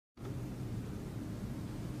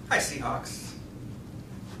Hi Seahawks.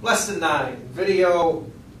 Lesson 9, video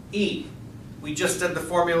E. We just did the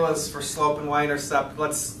formulas for slope and y-intercept.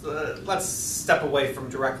 Let's step away from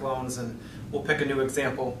direct loans and we'll pick a new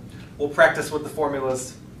example. We'll practice with the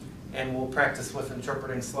formulas and we'll practice with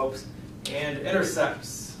interpreting slopes and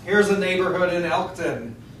intercepts. Here's a neighborhood in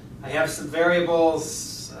Elkton. I have some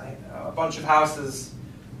variables, a bunch of houses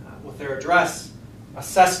with their address.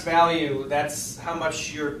 Assessed value, that's how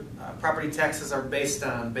much your property taxes are based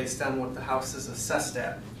on what the house is assessed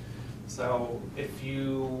at. So if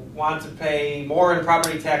you want to pay more in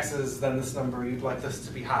property taxes than this number, you'd like this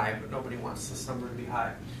to be high, but nobody wants this number to be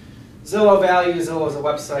high. Zillow value, Zillow is a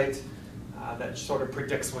website that sort of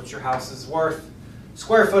predicts what your house is worth.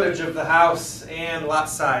 Square footage of the house and lot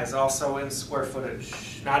size, also in square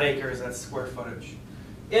footage, not acres, that's square footage.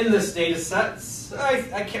 In this data set,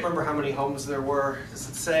 I can't remember how many homes there were. Does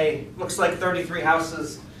it say? Looks like 33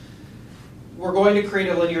 houses. We're going to create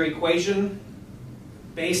a linear equation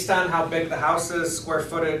based on how big the house is, square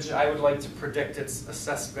footage. I would like to predict its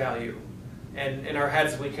assessed value. And in our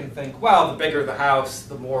heads we can think, well, the bigger the house,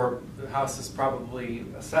 the more the house is probably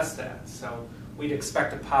assessed at. So we'd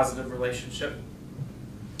expect a positive relationship.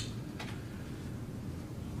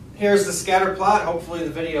 Here's the scatter plot. Hopefully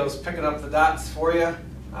the video is picking up the dots for you.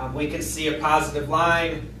 We can see a positive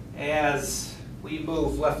line as we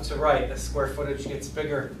move left to right. As square footage gets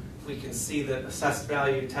bigger, we can see that assessed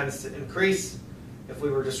value tends to increase. If we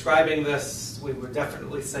were describing this, we would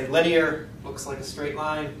definitely say linear. Looks like a straight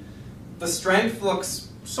line. The strength looks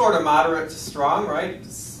sort of moderate to strong, right?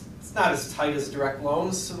 It's not as tight as direct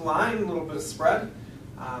loans to the line, a little bit of spread.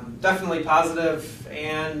 Definitely positive,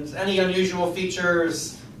 and any unusual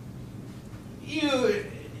features,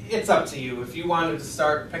 it's up to you. If you wanted to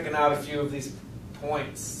start picking out a few of these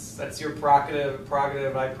points, that's your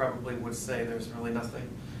prerogative. I probably would say there's really nothing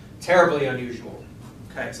terribly unusual.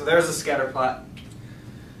 Okay, so there's a scatter plot.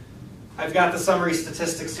 I've got the summary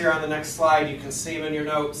statistics here on the next slide. You can see them in your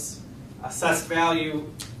notes. Assessed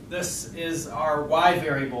value, this is our y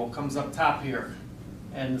variable, comes up top here.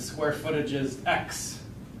 And the square footage is X.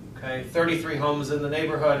 Okay, 33 homes in the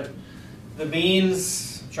neighborhood. The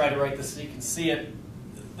means, try to write this so you can see it.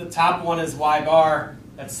 The top one is y bar,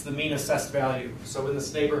 that's the mean assessed value. So in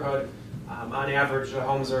this neighborhood, on average, the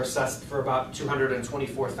homes are assessed for about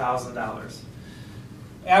 $224,000.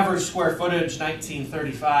 Average square footage,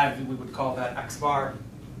 1935, we would call that X bar.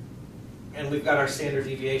 And we've got our standard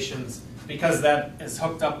deviations. Because that is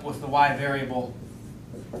hooked up with the y variable,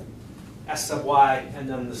 S sub y, and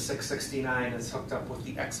then the 669 is hooked up with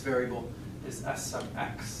the x variable, is S sub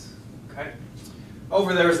x. Okay?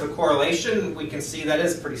 Over there is the correlation. We can see that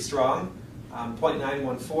is pretty strong,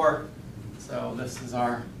 0.914. So this is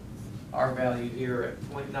our value here at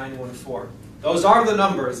 0.914. Those are the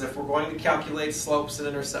numbers. If we're going to calculate slopes and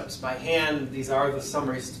intercepts by hand, these are the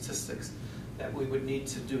summary statistics that we would need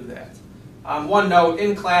to do that. One note,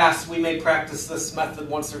 in class we may practice this method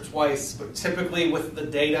once or twice, but typically with the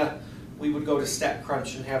data we would go to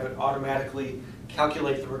StatCrunch and have it automatically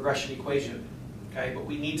calculate the regression equation. Okay, but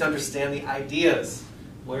we need to understand the ideas.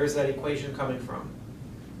 Where is that equation coming from?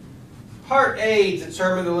 Part A,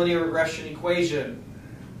 determine the linear regression equation.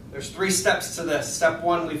 There's 3 steps to this. Step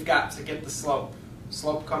 1, we've got to get the slope.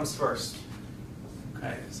 Slope comes first.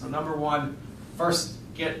 Okay, so number 1, first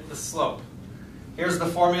get the slope. Here's the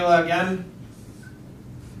formula again.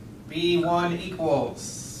 B1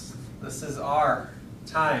 equals, this is R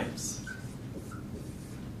times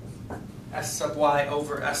S sub y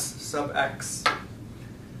over S sub x.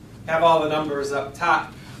 Have all the numbers up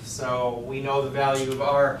top, so we know the value of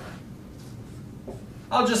R.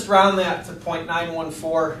 I'll just round that to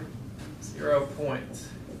 0.914,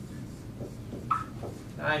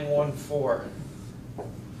 0.914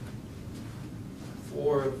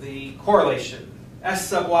 for the correlation. S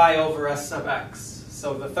sub y over S sub x.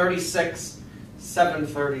 So the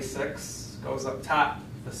 736 goes up top,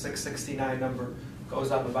 the 669 number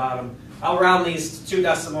goes on the bottom. I'll round these to 2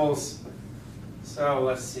 decimals. So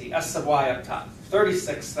let's see, S sub y up top,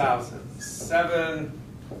 36,000,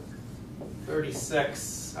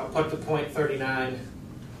 736, I'll put the 0.39.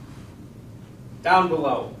 Down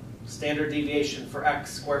below, standard deviation for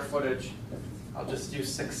x, square footage, I'll just do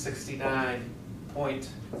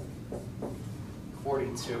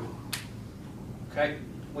 669.42. Okay,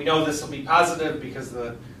 we know this will be positive because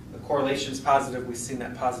the correlation is positive. We've seen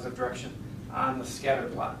that positive direction on the scatter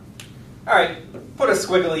plot. All right, put a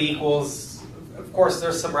squiggly equals. Of course,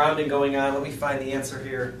 there's some rounding going on. Let me find the answer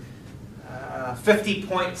here.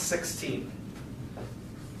 50.16.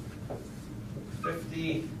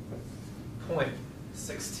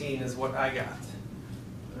 50.16 is what I got.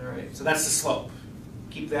 All right, so that's the slope.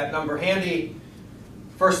 keep that number handy.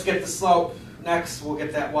 First get the slope, next we'll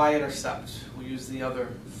get that y-intercept. We'll use the other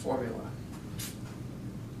formula.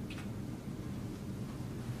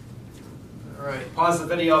 All right, pause the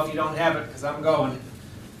video if you don't have it, because I'm going.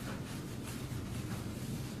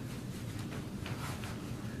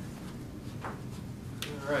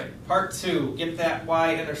 All right, part 2, get that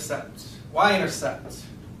y-intercept. Y-intercept.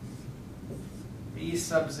 B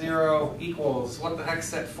sub 0 equals, what the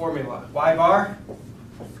heck's that formula? Y bar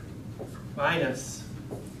minus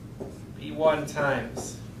B1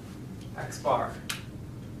 times X bar.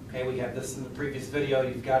 Okay, we had this in the previous video.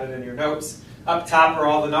 You've got it in your notes. Up top are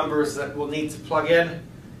all the numbers that we'll need to plug in.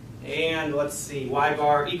 And let's see, Y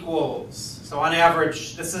bar equals, so on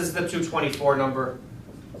average, this is the 224 number.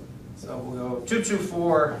 So we'll go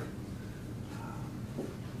 224,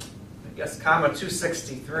 I guess, comma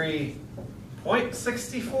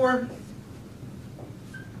 263.64.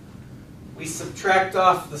 We subtract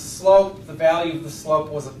off the slope. The value of the slope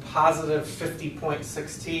was a positive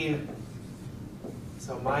 50.16.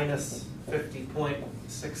 So minus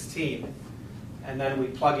 50.16. And then we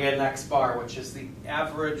plug in X bar, which is the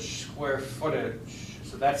average square footage.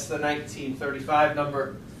 So that's the 1935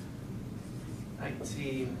 number.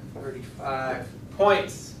 1935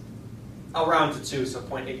 points. I'll round to 2, so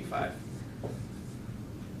 0.85.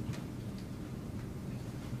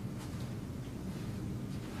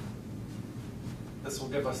 This will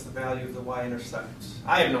give us the value of the y-intercept.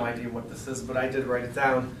 I have no idea what this is, but I did write it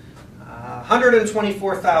down.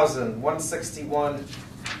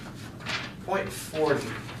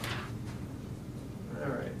 124,161.40. All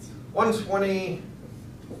right. 120,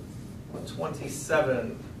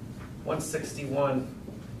 127, 161,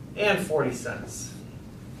 and 40 cents.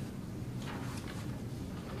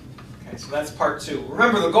 Okay, so that's part 2.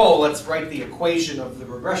 Remember the goal. Let's write the equation of the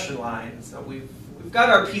regression line. So we've got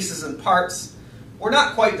our pieces and parts. We're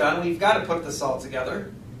not quite done. We've got to put this all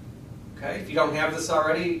together. Okay, if you don't have this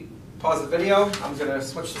already, pause the video. I'm going to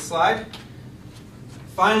switch the slide.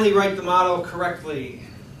 Finally write the model correctly.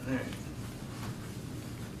 All right.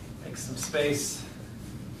 Make some space.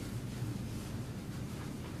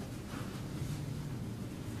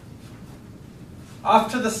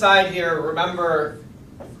 Off to the side here, remember,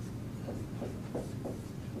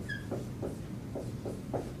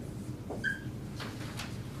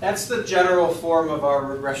 that's the general form of our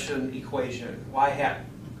regression equation. Y hat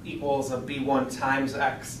equals a B1 times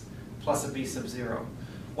X plus a B sub 0.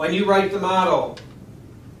 When you write the model,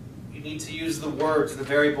 you need to use the words, the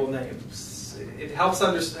variable names. It helps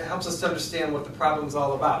us to understand what the problem's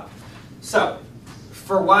all about. So,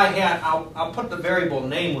 for Y hat, I'll put the variable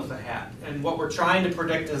name with a hat. And what we're trying to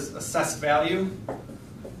predict is assessed value.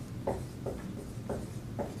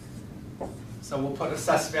 So we'll put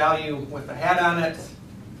assessed value with a hat on it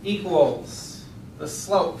equals the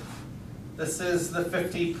slope. This is the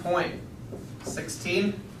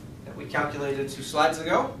 50.16 that we calculated 2 slides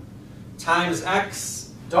ago, times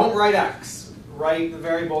X. Don't write X. Write the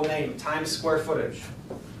variable name, times square footage.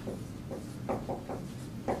 I'll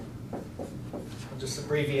just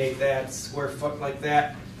abbreviate that, square foot like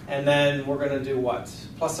that. And then we're going to do what?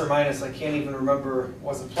 Plus or minus, I can't even remember,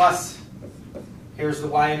 was a plus. Here's the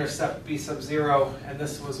y-intercept, B sub 0, and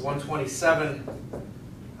this was 127,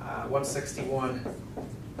 161,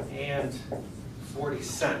 and 40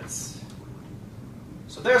 cents.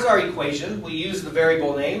 So there's our equation. We use the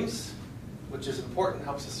variable names, which is important,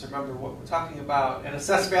 helps us remember what we're talking about. And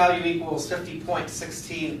assessed value equals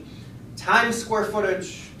 50.16 times square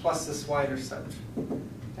footage plus this y-intercept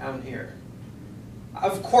down here.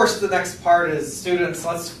 Of course, the next part is, students,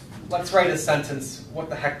 let's write a sentence. What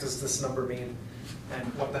the heck does this number mean?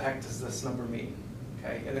 And what the heck does this number mean?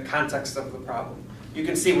 Okay, in the context of the problem. You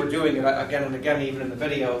can see we're doing it again and again, even in the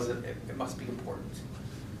videos. It must be important.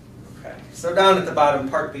 Okay, so down at the bottom,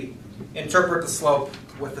 part B, interpret the slope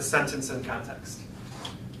with the sentence in context.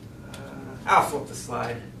 I'll flip the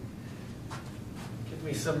slide. Give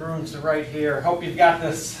me some room to write here. Hope you've got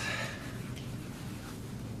this.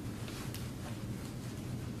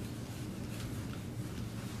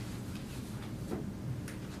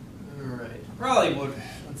 All right, probably would,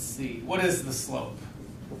 let's see, what is the slope?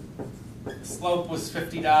 The slope was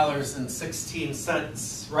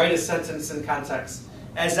 $50.16. Write a sentence in context.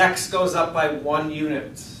 As X goes up by 1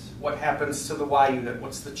 unit, what happens to the Y unit?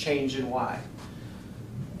 What's the change in Y?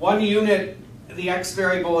 1 unit, the X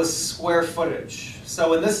variable is square footage.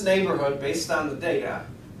 So in this neighborhood, based on the data,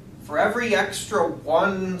 for every extra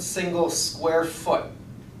 1 single square foot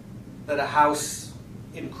that a house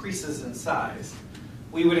increases in size,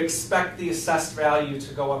 we would expect the assessed value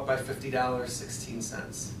to go up by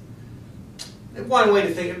 $50.16. one way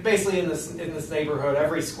to think, basically in this neighborhood,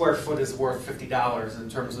 every square foot is worth $50 in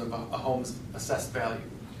terms of a home's assessed value.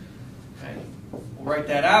 Okay, we'll write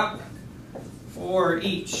that out for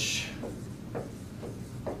each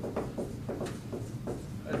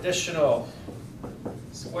additional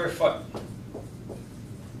square foot.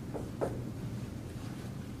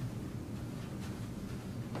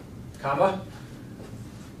 Comma.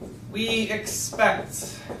 We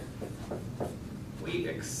expect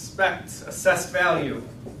assessed value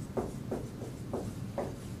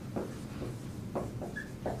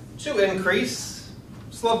to increase.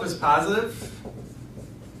 Slope is positive.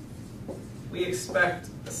 We expect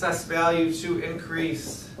assessed value to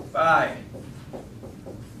increase by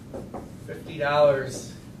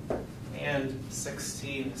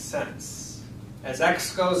 $50.16. As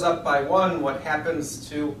x goes up by 1, what happens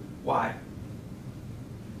to y?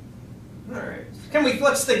 All right.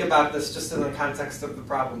 Let's think about this just in the context of the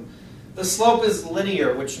problem. The slope is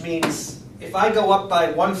linear, which means if I go up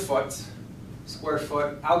by 1 square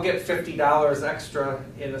foot, I'll get $50 extra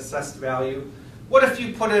in assessed value. What if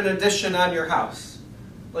you put an addition on your house?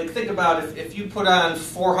 Like, think about if you put on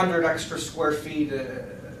 400 extra square feet,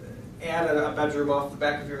 add a bedroom off the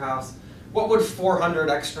back of your house, what would 400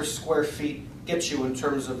 extra square feet get you in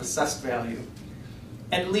terms of assessed value?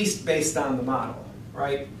 At least based on the model,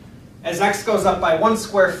 right? As x goes up by 1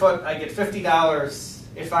 square foot, I get $50.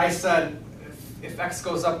 If I said, if x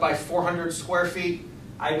goes up by 400 square feet,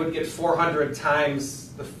 I would get 400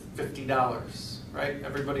 times the $50, right?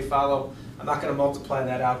 Everybody follow? I'm not going to multiply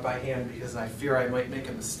that out by hand because I fear I might make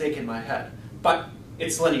a mistake in my head. But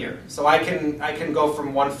it's linear, so I can go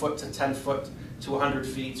from 1 foot to 10 foot to 100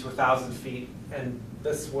 feet to 1,000 feet, and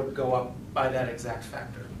this would go up by that exact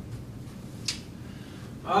factor.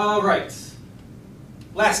 All right.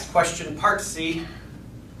 Last question, part C.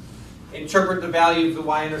 Interpret the value of the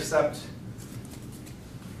y-intercept.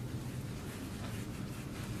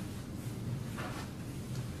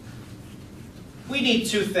 We need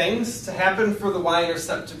 2 things to happen for the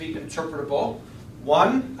y-intercept to be interpretable.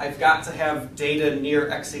 1, I've got to have data near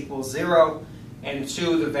x equals 0, and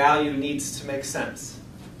 2, the value needs to make sense.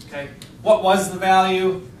 Okay? What was the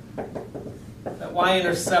value? That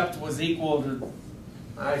y-intercept was equal to,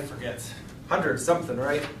 I forget, 100 something,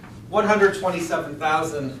 right? 127,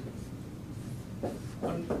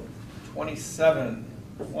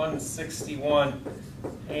 161,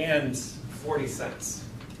 and 40 cents.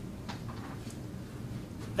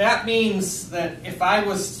 That means that if I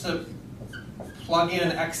was to plug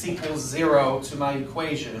in x equals 0 to my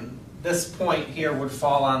equation, this point here would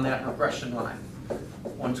fall on that regression line.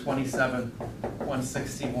 127,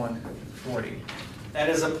 161, 40. That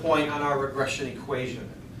is a point on our regression equation.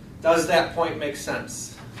 Does that point make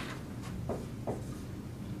sense?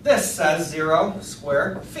 This says 0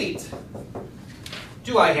 square feet.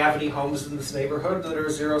 Do I have any homes in this neighborhood that are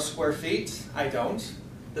 0 square feet? I don't.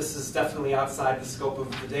 This is definitely outside the scope of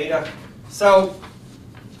the data. So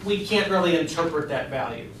we can't really interpret that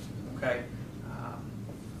value. Okay?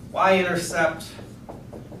 Y-intercept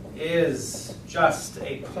is just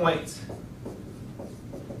a point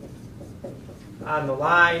on the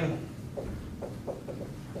line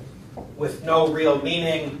with no real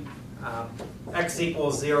meaning. X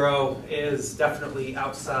equals 0 is definitely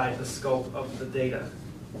outside the scope of the data.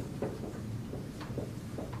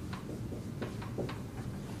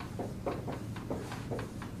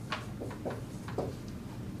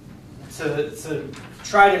 To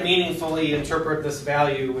try to meaningfully interpret this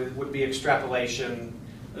value would be extrapolation.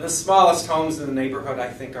 The smallest homes in the neighborhood, I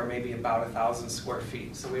think, are maybe about 1,000 square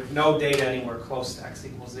feet. So we have no data anywhere close to x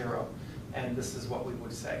equals 0. And this is what we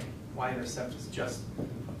would say. Y-intercept is just a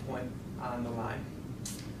point on the line.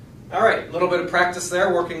 All right, a little bit of practice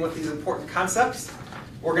there working with these important concepts.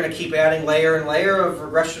 We're going to keep adding layer and layer of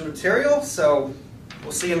regression material. So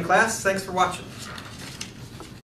we'll see you in class. Thanks for watching.